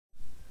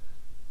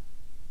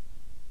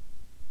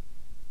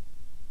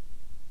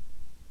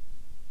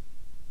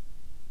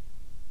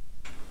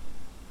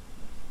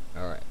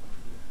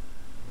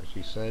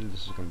said,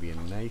 this is going to be a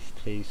nice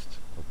taste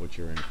of what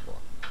you're in for.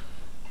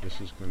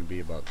 This is going to be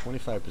about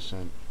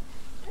 25%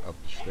 of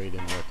the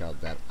straight-in workout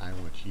that I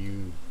want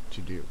you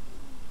to do.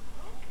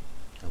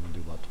 I'm going to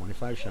do about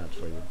 25 shots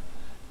for you,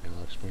 and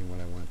I'll explain what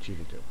I want you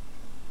to do.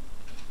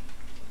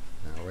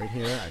 Now right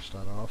here, I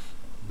start off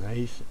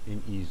nice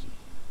and easy.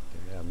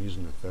 Okay, I'm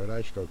using the third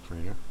eye stroke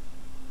trainer.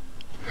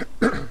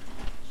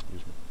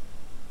 Excuse me.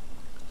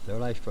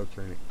 Third eye stroke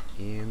trainer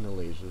and the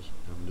lasers.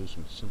 I'm going to do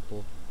some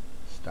simple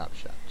stop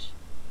shots.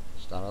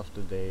 Start off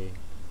the day,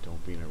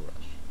 don't be in a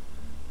rush.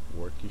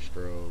 Work your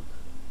stroke,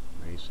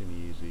 nice and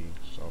easy.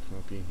 Soften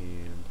up your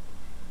hand.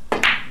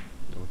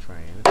 Don't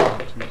try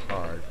anything too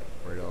hard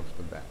right off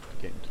the bat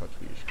to get in touch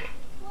with your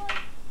stroke.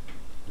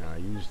 Now I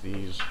use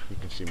these, you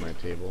can see my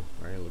table,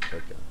 right? It looks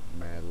like a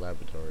mad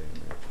laboratory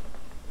in there.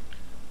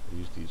 I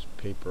use these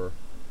paper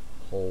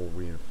hole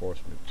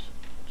reinforcements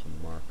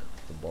to mark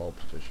the ball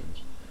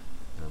positions.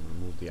 And I'm going to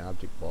move the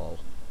object ball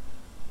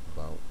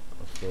about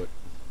a foot,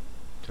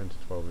 10 to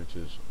 12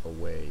 inches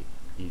away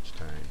each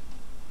time,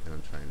 and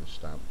I'm trying to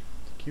stop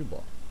the cue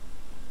ball.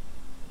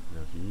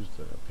 Now if you use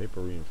the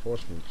paper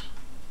reinforcements,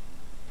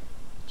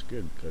 it's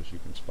good because you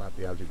can spot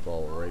the object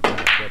ball right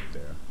back up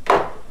there,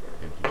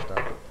 and if you stop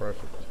it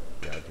perfect,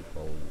 the object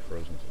ball will be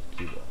frozen to the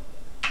cue ball.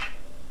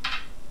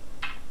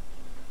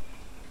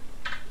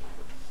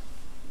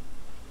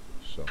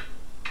 So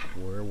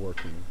we're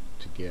working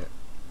to get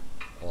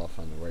off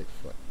on the right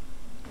foot.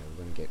 And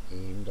we're going to get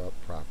aimed up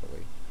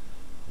properly.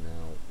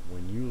 Now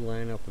when you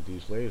line up with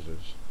these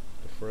lasers,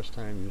 the first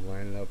time you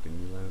line it up and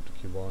you line up the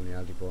cue ball and the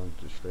object ball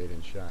into a straight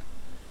in shot,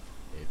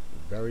 it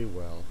very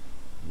well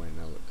might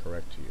not look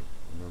correct to you.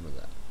 Remember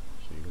that.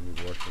 So you're going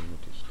to be working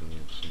with your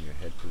stance and your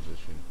head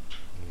position,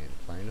 and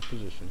find a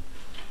position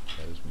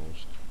that is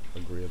most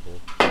agreeable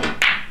to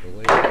the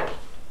lasers.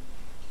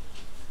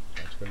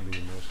 That's going to be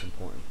the most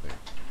important thing.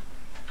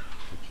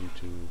 Get you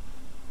two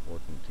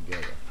working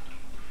together.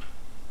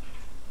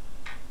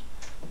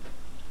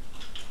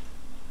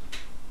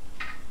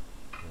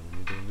 When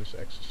you're doing this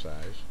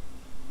exercise,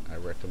 I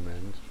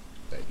recommend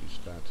that you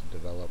start to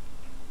develop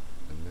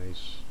a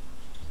nice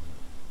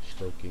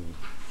stroking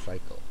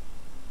cycle.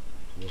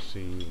 You'll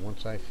see,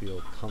 once I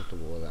feel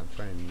comfortable with it, I'm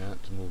trying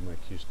not to move my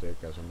cue stick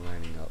as I'm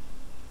lining up.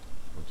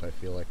 Once I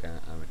feel like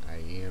I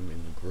am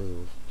in the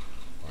groove,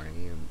 or I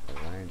am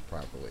aligned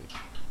properly,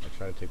 I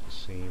try to take the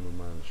same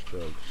amount of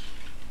strokes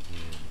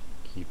and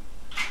keep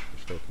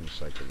the stroking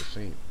cycle the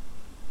same.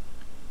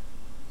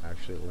 I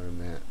actually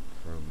learned that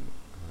from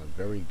a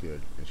very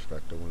good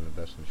instructor, one of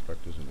the best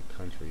instructors in the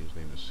country. His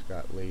name is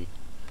Scott Lee.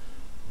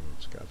 And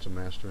Scott's a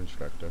master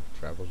instructor,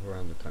 travels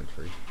around the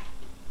country.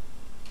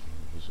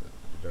 And he's a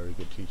very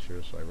good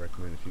teacher, so I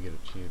recommend if you get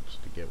a chance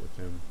to get with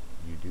him,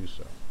 you do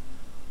so.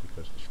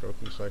 Because the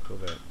stroking cycle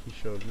that he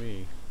showed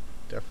me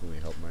definitely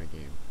helped my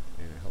game,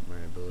 and it helped my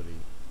ability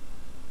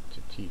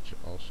to teach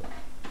also.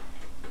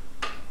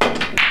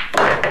 What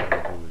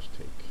I do is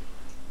take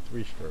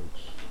 3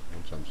 strokes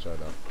once I'm set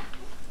up,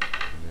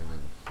 and then on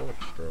the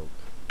 4th stroke,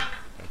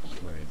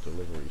 that's my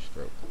delivery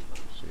stroke.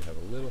 So you have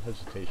a little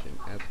hesitation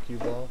at the cue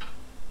ball,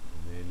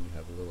 and then you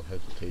have a little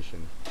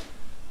hesitation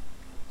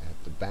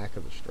at the back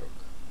of the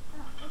stroke,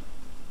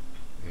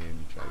 and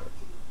you try to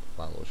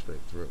follow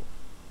straight through.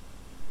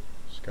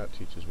 Scott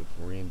teaches with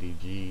Randy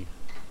G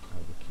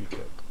out of the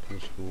Q-Tech Pool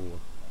School.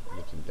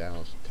 It's in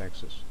Dallas,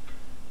 Texas.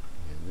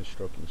 And this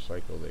stroking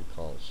cycle they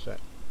call set,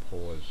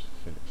 pause,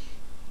 finish.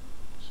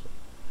 So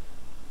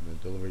in the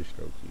delivery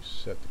stroke, you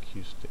set the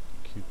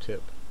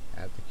Q-tip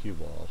at the cue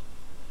ball.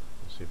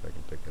 Let's see if I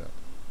can pick it up.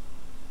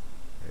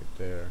 Right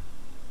there.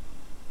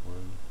 1,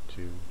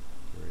 2,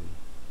 3,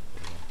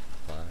 4,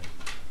 5.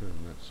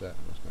 I'm not set.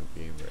 I must not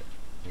be aimed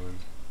right. 1,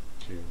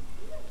 2,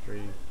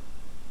 3.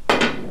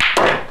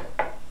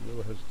 A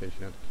little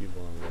hesitation at the cue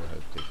ball and a little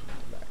hesitation at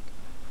the back.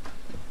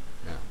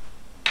 Now,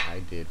 I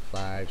did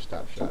 5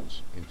 stop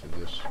shots into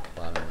this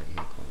bottom right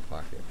hand corner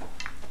pocket.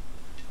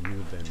 You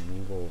would then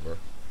move over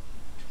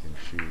and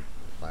shoot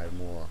 5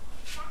 more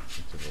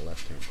into the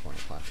left hand corner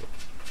pocket.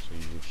 So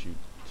you would shoot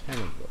 10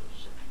 of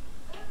those.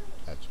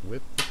 That's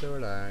with the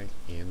third eye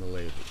and the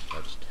lasers.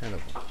 That's 10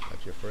 of them.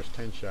 That's your first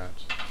 10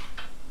 shots,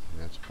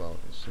 and that's about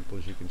as simple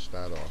as you can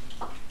start off.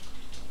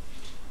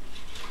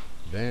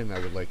 Then I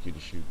would like you to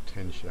shoot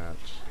 10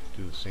 shots,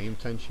 do the same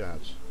 10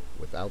 shots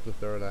without the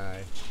third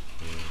eye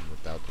and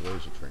without the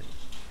laser training,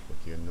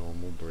 with your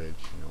normal bridge,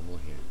 normal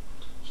hand.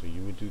 So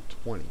you would do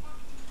 20.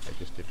 I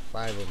just did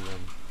 5 of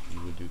them. You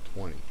would do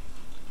 20.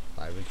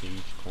 5 into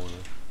each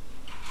corner,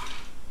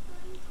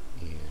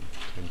 and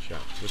 10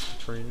 shots with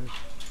the trainers,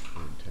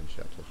 and 10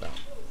 shots without.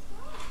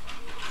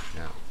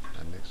 Now,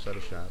 our next set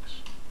of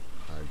shots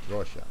are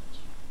draw shots.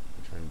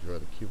 We're trying to draw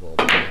the cue ball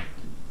back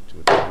to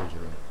its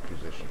original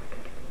position,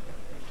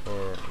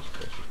 or as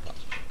close as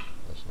possible.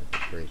 Let's not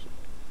get crazy.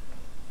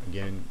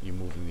 Again, you're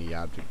moving the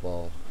object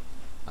ball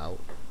out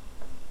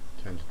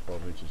 10 to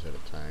 12 inches at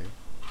a time.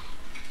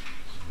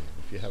 And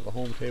if you have a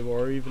home table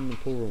or even the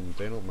pool room,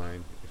 they don't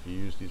mind if you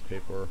use these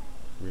paper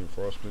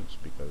reinforcements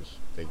because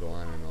they go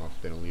on and off.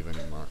 They don't leave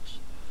any marks.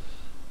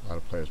 A lot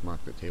of players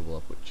mark the table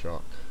up with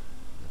chalk.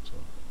 That's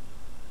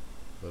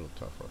a little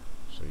tougher.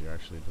 So you're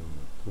actually doing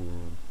the pool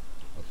room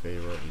a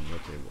favor and your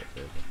table a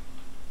favor.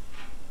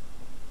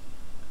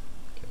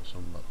 Okay, so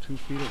I'm about 2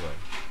 feet away.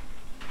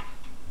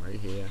 Right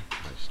here.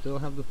 I still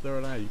have the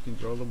third eye. You can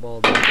draw the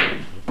ball down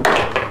with the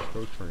third eye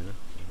stroke trainer.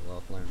 There's a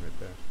offline right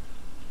there.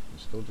 You can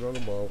still draw the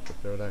ball with the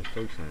third eye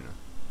stroke trainer.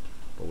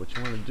 But what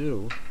you want to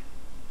do,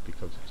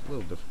 because it's a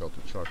little difficult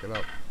to chalk it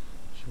up,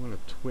 is you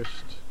want to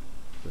twist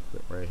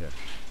right here.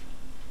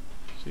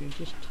 See,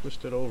 just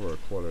twist it over a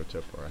quarter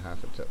tip or a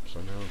half a tip. So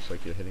now it's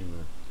like you're hitting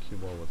the cue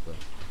ball with a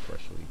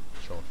freshly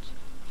chalked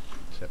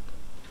tip.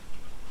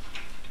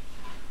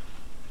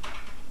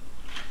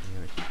 I'm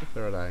going to keep the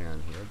third eye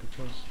on here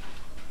because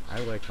I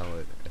like how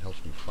it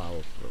helps me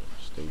follow through,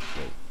 stay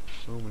straight.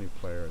 So many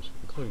players,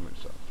 including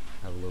myself,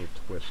 have a little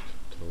twist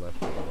to the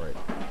left or the right.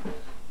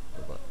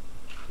 But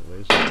the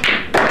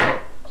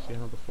laser, see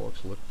how the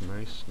forks look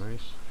nice? When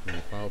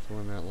you follow through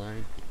on that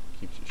line, it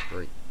keeps you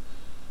straight.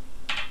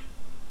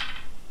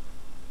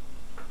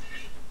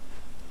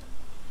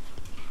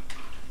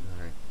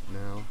 Alright,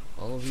 now,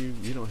 all of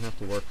you don't have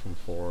to work from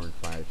 4 and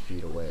 5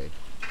 feet away.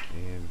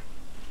 And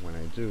when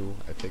I do,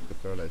 I take the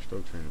third eye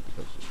stroke trainer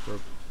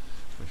because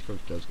my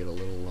stroke does get a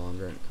little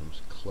longer and it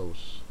comes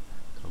close.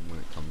 When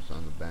it comes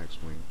on the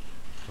backswing,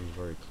 it comes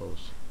very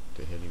close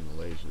to hitting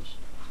the lasers.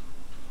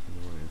 You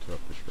don't want to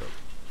interrupt the stroke.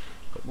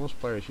 But most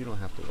players, you don't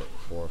have to work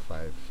 4 or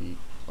 5 feet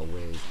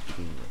away to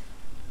begin with.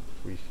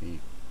 3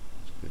 feet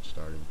is a good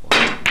starting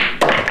point.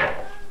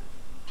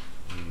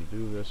 When you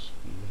do this,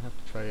 you have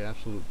to try your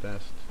absolute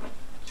best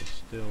to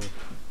still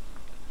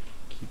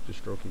keep the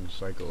stroking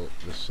cycle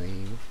the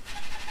same,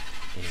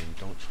 and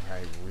don't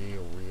try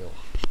real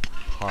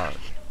hard.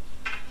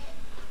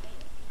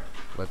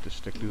 Let the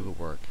stick do the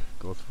work.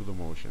 Go through the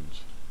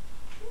motions.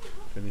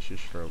 Finish your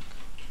stroke.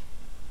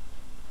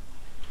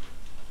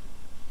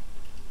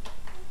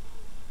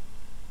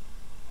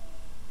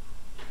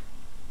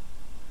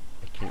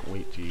 I can't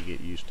wait till you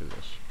get used to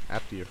this.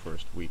 After your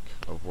first week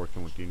of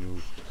working with your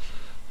new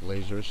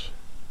lasers,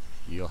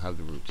 you'll have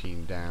the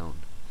routine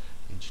down.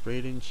 And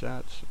straight in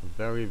shots,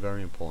 very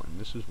important.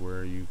 This is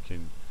where you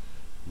can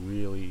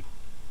really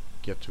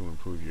get to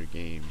improve your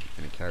game,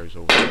 and it carries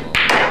over to all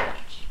the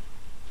shots.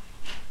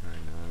 Alright,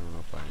 now I don't know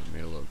if I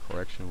made a little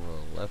correction, a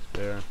little left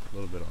there, a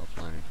little bit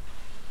offline.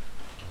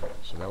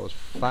 So that was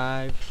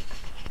 5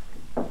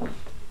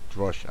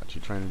 draw shots.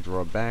 You're trying to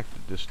draw back the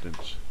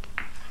distance,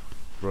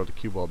 draw the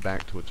cue ball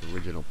back to its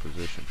original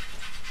position.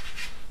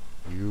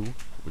 You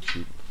would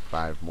shoot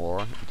 5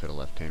 more into the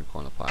left-hand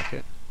corner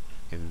pocket,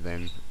 and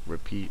then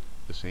repeat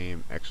the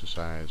same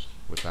exercise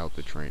without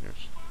the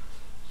trainers.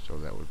 So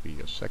that would be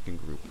a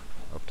second group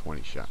of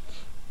 20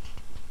 shots.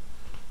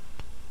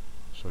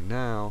 So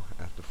now,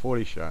 after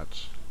 40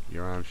 shots,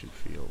 your arm should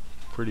feel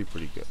pretty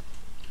good.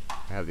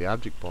 I have the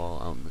object ball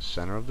out in the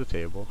center of the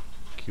table,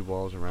 cue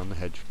balls around the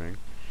head string,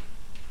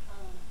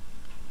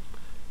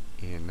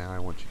 and now I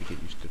want you to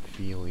get used to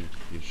feeling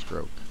your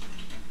stroke.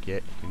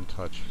 Get in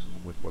touch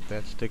with what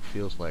that stick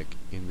feels like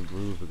in the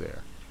groove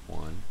there.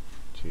 1,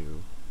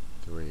 2,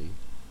 3,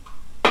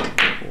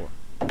 4.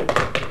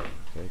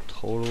 Okay,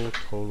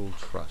 total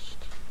trust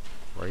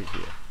right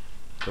here.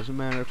 Doesn't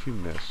matter if you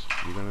miss.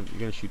 You're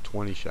gonna shoot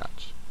 20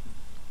 shots,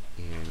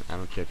 and I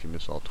don't care if you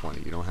miss all 20.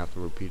 You don't have to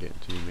repeat it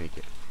until you make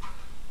it.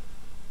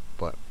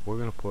 But we're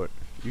gonna put.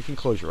 You can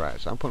close your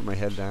eyes. I'm putting my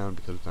head down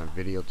because it's on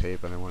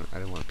videotape. I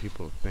didn't want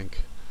people to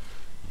think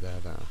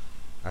that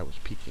I was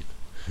peeking.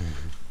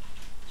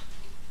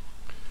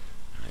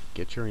 Alright,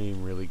 get your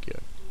aim really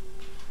good,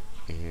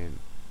 and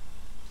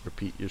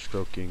repeat your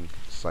stroking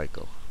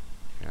cycle.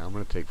 And I'm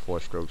gonna take 4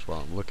 strokes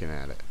while I'm looking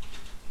at it.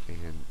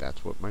 And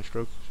that's what my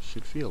strokes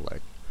should feel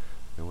like.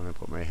 And when I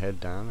put my head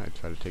down, I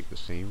try to take the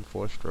same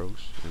 4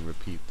 strokes and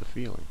repeat the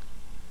feeling.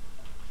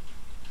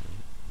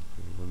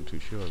 I wasn't too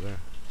sure there.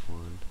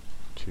 1,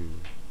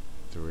 2,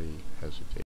 3, hesitate.